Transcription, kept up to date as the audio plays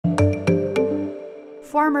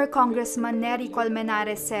Former Congressman Neri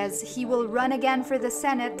Colmenares says he will run again for the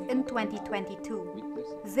Senate in 2022.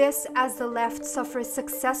 This as the left suffers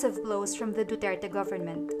successive blows from the Duterte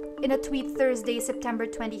government. In a tweet Thursday, September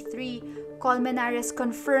 23, Colmenares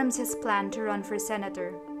confirms his plan to run for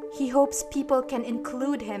senator. He hopes people can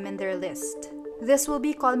include him in their list. This will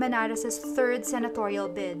be Colmenares' third senatorial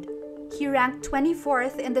bid. He ranked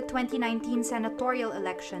 24th in the 2019 senatorial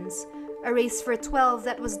elections, a race for 12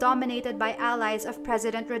 that was dominated by allies of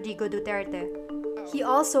President Rodrigo Duterte. He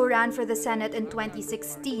also ran for the Senate in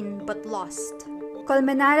 2016 but lost.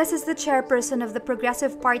 Colmenares is the chairperson of the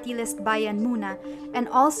progressive party list Bayan Muna and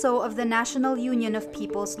also of the National Union of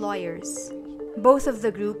People's Lawyers. Both of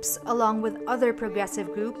the groups, along with other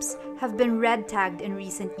progressive groups, have been red tagged in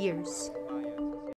recent years.